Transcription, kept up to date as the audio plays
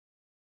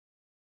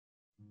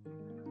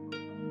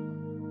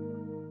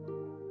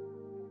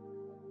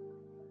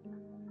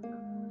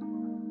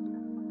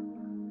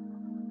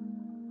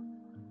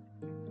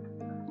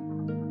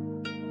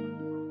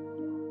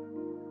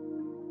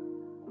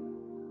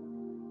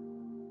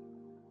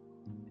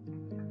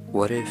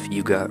What if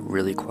you got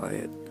really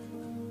quiet?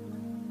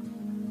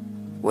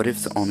 What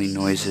if the only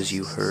noises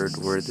you heard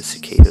were the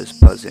cicadas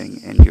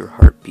buzzing and your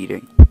heart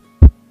beating?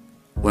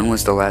 When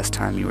was the last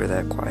time you were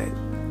that quiet?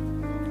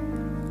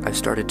 I've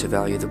started to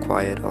value the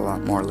quiet a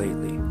lot more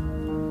lately.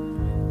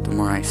 The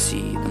more I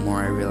see, the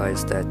more I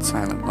realize that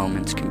silent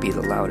moments can be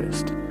the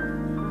loudest.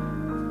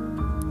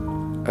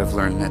 I've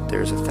learned that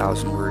there's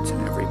 1,000 words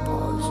in every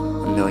pause,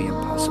 a million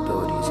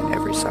possibilities in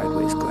every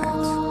sideways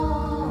glance.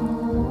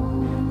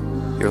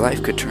 Your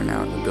life could turn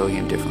out a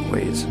billion different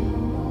ways.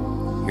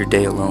 Your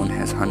day alone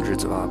has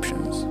hundreds of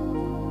options.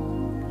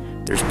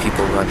 There's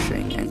people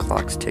rushing, and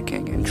clocks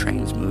ticking, and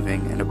trains moving,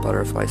 and a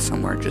butterfly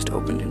somewhere just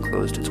opened and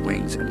closed its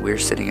wings, and we're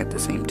sitting at the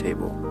same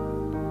table.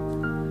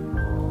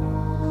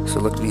 So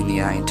look me in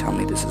the eye and tell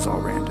me this is all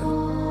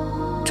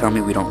random. Tell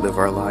me we don't live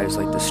our lives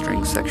like the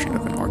string section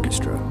of an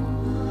orchestra.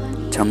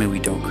 Tell me we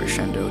don't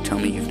crescendo. Tell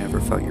me you've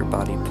never felt your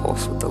body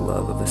pulse with the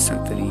love of a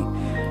symphony,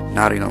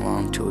 nodding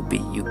along to a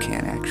beat you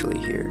can't actually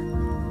hear.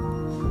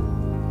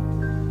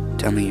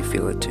 Tell me you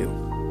feel it too.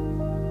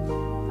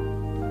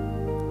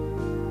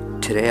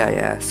 Today I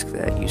ask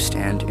that you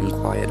stand in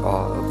quiet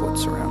awe of what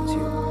surrounds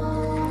you,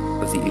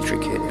 of the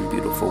intricate and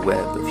beautiful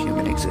web of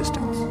human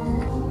existence.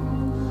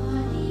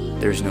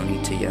 There's no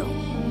need to yell.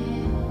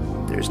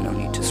 There's no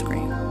need to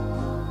scream.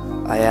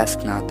 I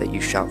ask not that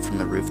you shout from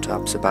the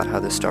rooftops about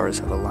how the stars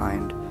have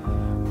aligned,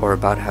 or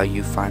about how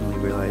you finally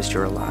realized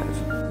you're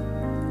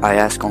alive. I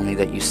ask only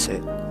that you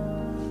sit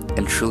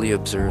and truly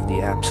observe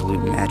the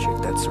absolute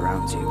magic that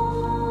surrounds you.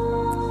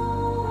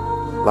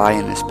 Lie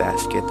in this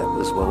basket that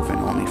was woven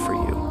only for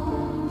you.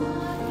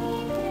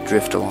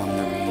 Drift along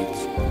the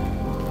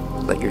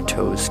reeds. Let your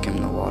toes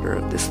skim the water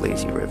of this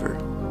lazy river.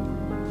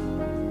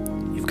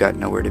 You've got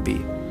nowhere to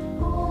be,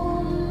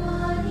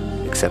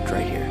 except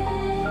right here.